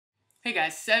Hey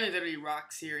guys, 730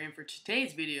 Rocks here, and for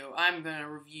today's video, I'm going to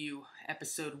review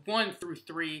episode 1 through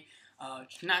 3.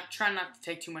 Try not to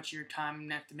take too much of your time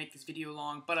and have to make this video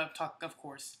long, but I'll talk, of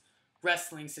course,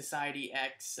 Wrestling Society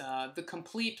X, the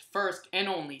complete first and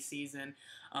only season.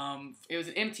 It was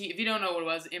an if you don't know what it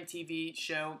was, an MTV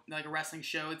show, like a wrestling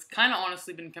show. It's kind of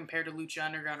honestly been compared to Lucha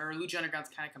Underground, or Lucha Underground's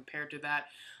kind of compared to that.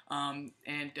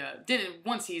 Did it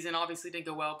one season, obviously didn't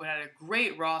go well, but had a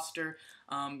great roster.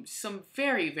 Some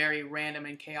very, very random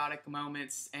and chaotic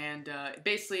moments, and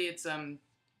basically it's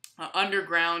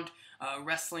underground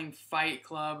wrestling fight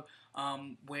club,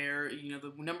 where, you know,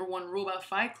 the number one rule about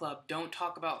Fight Club, don't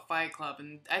talk about Fight Club,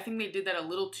 and I think they did that a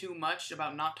little too much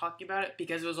about not talking about it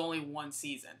because it was only one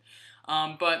season.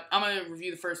 But I'm going to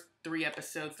review the first 3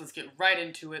 episodes. Let's get right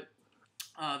into it.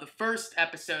 The first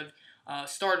episode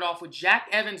started off with Jack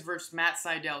Evans versus Matt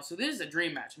Sydal. So this is a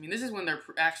dream match. I mean, this is when they're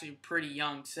actually pretty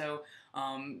young, so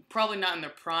probably not in their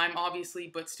prime, obviously,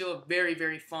 but still a very,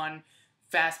 very fun,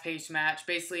 fast-paced match.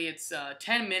 Basically, it's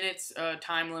 10 minutes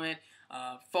time limit.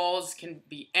 Falls can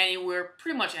be anywhere,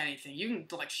 pretty much anything. You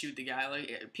can, like, shoot the guy.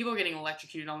 Like, people are getting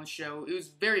electrocuted on the show. It was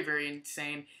very, very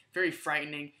insane, very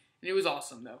frightening, and it was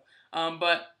awesome, though.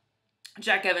 But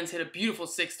Jack Evans hit a beautiful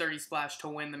 630 splash to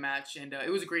win the match, and it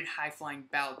was a great high-flying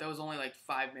bout. That was only like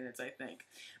 5 minutes, I think.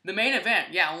 The main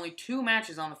event, yeah, only 2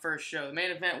 matches on the first show. The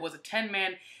main event was a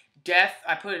 10-man death,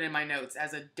 I put it in my notes,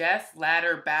 as a death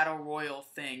ladder battle royal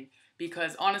thing.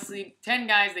 Because, honestly, 10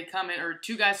 guys, they come in, or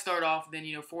 2 guys start off, then,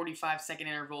 45-second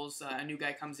intervals, a new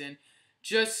guy comes in.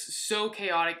 Just so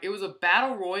chaotic. It was a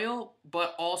battle royal,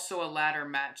 but also a ladder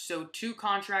match. So 2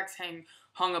 contracts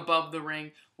hung above the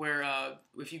ring, where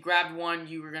if you grabbed one,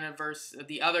 you were going to verse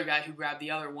the other guy who grabbed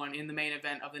the other one in the main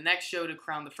event of the next show to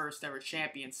crown the first ever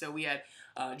champion. So we had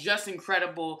Just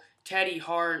Incredible, Teddy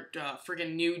Hart,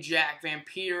 friggin' New Jack,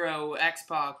 Vampiro,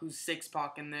 X-Pac, who's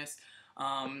 6-Pac in this.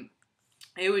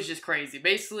 It was just crazy.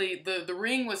 Basically,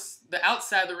 the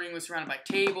outside of the ring was surrounded by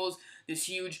tables, this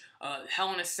huge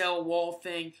Hell in a Cell wall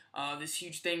thing, this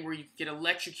huge thing where you could get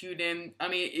electrocuted in. I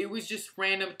mean, it was just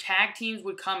random. Tag teams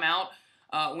would come out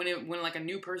when like a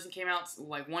new person came out.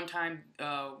 Like one time,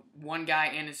 one guy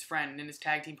and his friend and his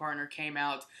tag team partner came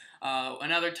out.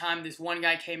 Another time, this one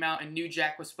guy came out and New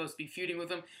Jack was supposed to be feuding with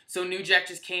him. So New Jack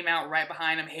just came out right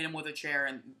behind him, hit him with a chair,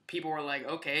 and people were like,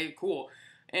 okay, cool.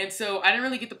 And so I didn't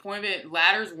really get the point of it.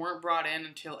 Ladders weren't brought in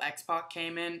until X-Pac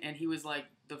came in, and he was like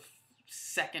the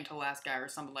second to last guy or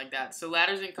something like that. So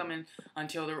ladders didn't come in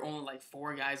until there were only like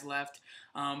 4 guys left.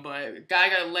 But guy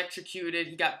got electrocuted.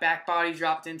 He got back body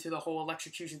dropped into the whole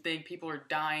electrocution thing. People are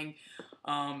dying.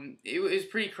 It was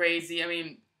pretty crazy. I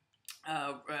mean,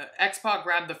 X-Pac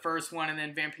grabbed the first one, and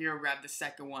then Vampiro grabbed the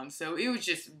second one. So it was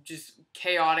just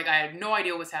chaotic. I had no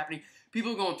idea what was happening.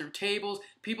 People going through tables.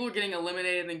 People are getting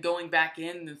eliminated and then going back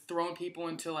in and then throwing people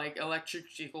into, like,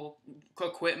 electrical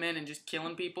equipment and just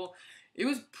killing people. It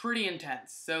was pretty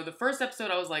intense. So the first episode,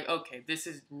 I was like, okay, this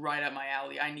is right up my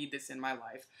alley. I need this in my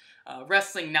life.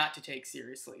 Wrestling not to take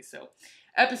seriously. So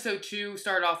episode 2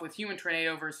 started off with Human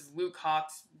Tornado versus Luke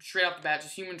Hawx. Straight off the bat,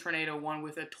 just Human Tornado won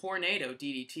with a Tornado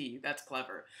DDT. That's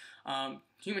clever.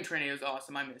 Human Tornado is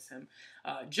awesome. I miss him.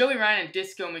 Joey Ryan and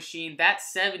Disco Machine, that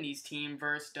 70s team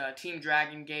versus Team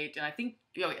Dragon Gate. And I think,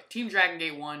 Team Dragon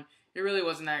Gate won. It really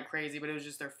wasn't that crazy, but it was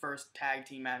just their first tag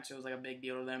team match, so it was like a big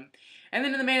deal to them. And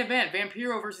then in the main event,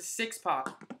 Vampiro versus 6-Pac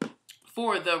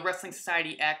for the Wrestling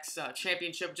Society X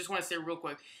Championship. Just want to say real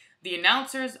quick, the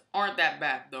announcers aren't that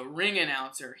bad. The ring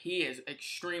announcer, he is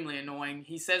extremely annoying.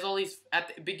 He says all these,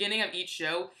 at the beginning of each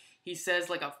show, he says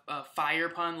like a fire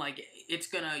pun, like it's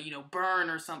gonna, burn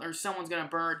or something, or someone's gonna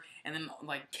burn, and then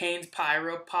like Kane's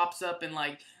pyro pops up and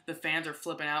like the fans are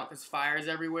flipping out because fire is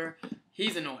everywhere.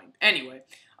 He's annoying. Anyway,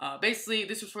 basically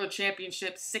this was for the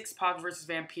championship, 6-Pac versus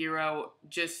Vampiro.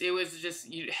 It was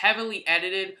just heavily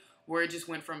edited, where it just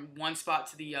went from one spot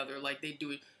to the other. Like they do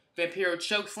it, Vampiro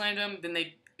chokeslammed him, then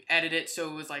they edit it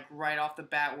so it was like right off the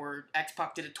bat where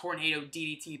X-Pac did a tornado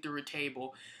DDT through a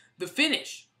table. The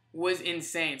finish was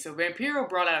insane. So Vampiro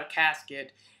brought out a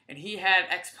casket, and he had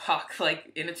X-Pac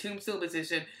like in a tombstone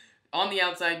position on the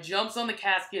outside, jumps on the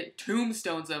casket,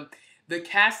 tombstones him. The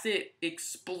casket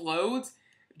explodes,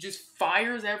 just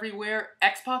fires everywhere.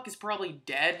 X-Pac is probably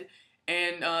dead,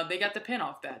 and they got the pin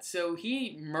off that. So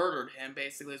he murdered him,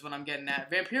 basically, is what I'm getting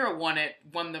at. Vampiro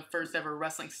won the first ever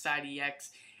Wrestling Society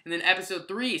X. And then episode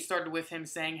 3 started with him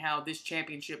saying how this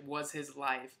championship was his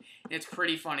life. And it's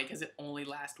pretty funny because it only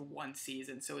lasts 1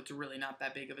 season, so it's really not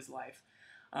that big of his life.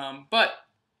 But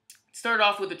it started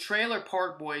off with the Trailer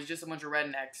Park Boys, just a bunch of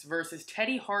rednecks, versus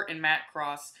Teddy Hart and Matt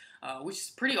Cross, which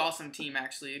is a pretty awesome team,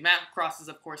 actually. Matt Cross is,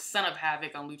 of course, Son of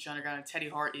Havoc on Lucha Underground, and Teddy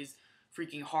Hart is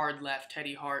freaking hard left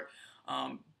Teddy Hart.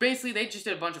 Basically, they just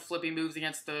did a bunch of flipping moves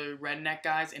against the redneck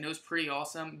guys, and it was pretty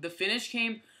awesome. The finish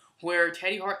came where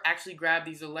Teddy Hart actually grabbed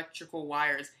these electrical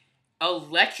wires,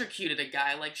 electrocuted a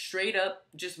guy, like straight up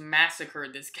just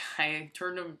massacred this guy,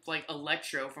 turned him like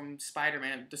Electro from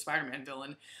Spider-Man, the Spider-Man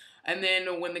villain. And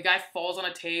then when the guy falls on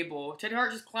a table, Teddy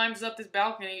Hart just climbs up this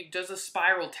balcony, does a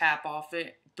spiral tap off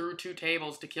it through 2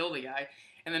 tables to kill the guy.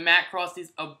 And then Matt Cross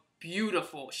does a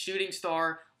beautiful shooting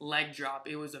star leg drop.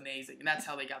 It was amazing. And that's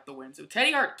how they got the win. So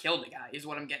Teddy Hart killed the guy is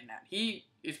what I'm getting at. He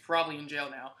is probably in jail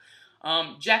now.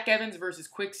 Jack Evans versus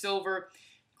Quicksilver.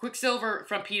 Quicksilver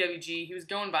from PWG, he was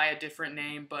going by a different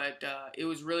name, but it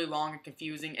was really long and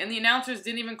confusing. And the announcers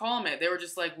didn't even call him it. They were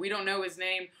just like, we don't know his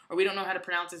name, or we don't know how to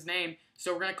pronounce his name,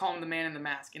 so we're going to call him the Man in the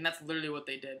Mask. And that's literally what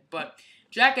they did. But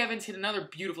Jack Evans hit another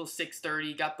beautiful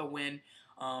 630, got the win.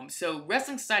 So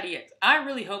Wrestling Society X, I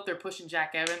really hope they're pushing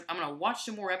Jack Evans. I'm going to watch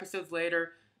some more episodes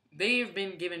later. They have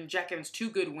been giving Jack Evans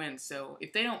 2 good wins, so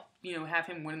if they don't, have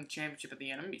him win the championship at the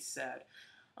end, I'm going to be sad.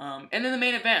 And then the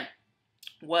main event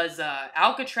was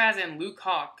Alcatraz and Luke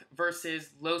Hawk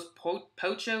versus Los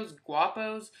Pochos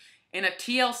Guapos in a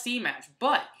TLC match.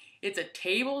 But it's a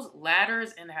tables,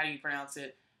 ladders, and how do you pronounce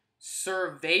it?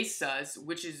 Cervezas,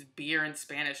 which is beer in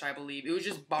Spanish, I believe. It was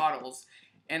just bottles.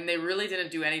 And they really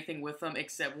didn't do anything with them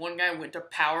except one guy went to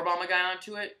powerbomb a guy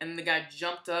onto it, and the guy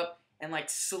jumped up and like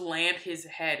slammed his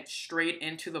head straight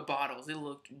into the bottles. It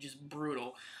looked just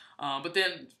brutal. But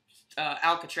then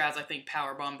Alcatraz, I think,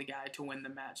 powerbombed the guy to win the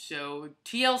match. So,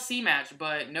 TLC match,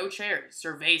 but no chairs.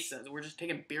 Cervezas. We're just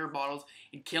taking beer bottles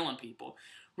and killing people.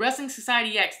 Wrestling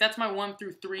Society X, that's my 1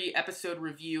 through 3 episode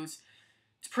reviews.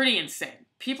 It's pretty insane.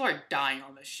 People are dying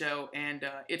on this show, and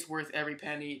it's worth every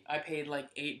penny. I paid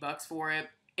like $8 for it.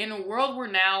 In a world where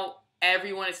now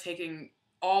everyone is taking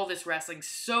all this wrestling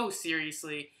so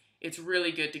seriously, it's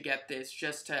really good to get this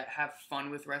just to have fun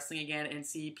with wrestling again and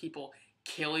see people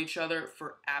kill each other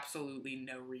for absolutely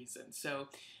no reason. So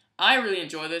I really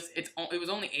enjoy this. It was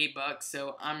only $8,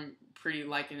 so I'm pretty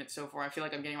liking it so far. I feel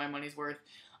like I'm getting my money's worth.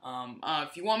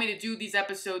 If you want me to do these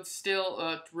episodes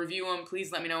still, review them,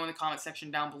 please let me know in the comment section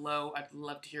down below. I'd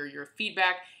love to hear your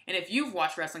feedback. And if you've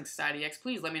watched Wrestling Society X,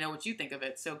 please let me know what you think of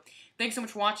it. So thanks so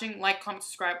much for watching. Like, comment,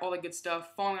 subscribe, all that good stuff.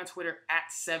 Follow me on Twitter at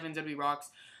 7WRocks.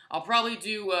 I'll probably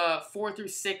do 4 through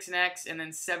 6 next, and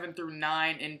then 7 through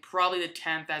 9, and probably the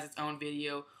 10th as its own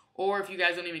video. Or if you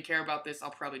guys don't even care about this,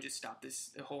 I'll probably just stop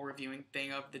this whole reviewing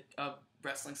thing of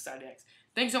Wrestling Society X.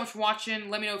 Thanks so much for watching.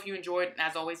 Let me know if you enjoyed, and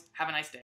as always, have a nice day.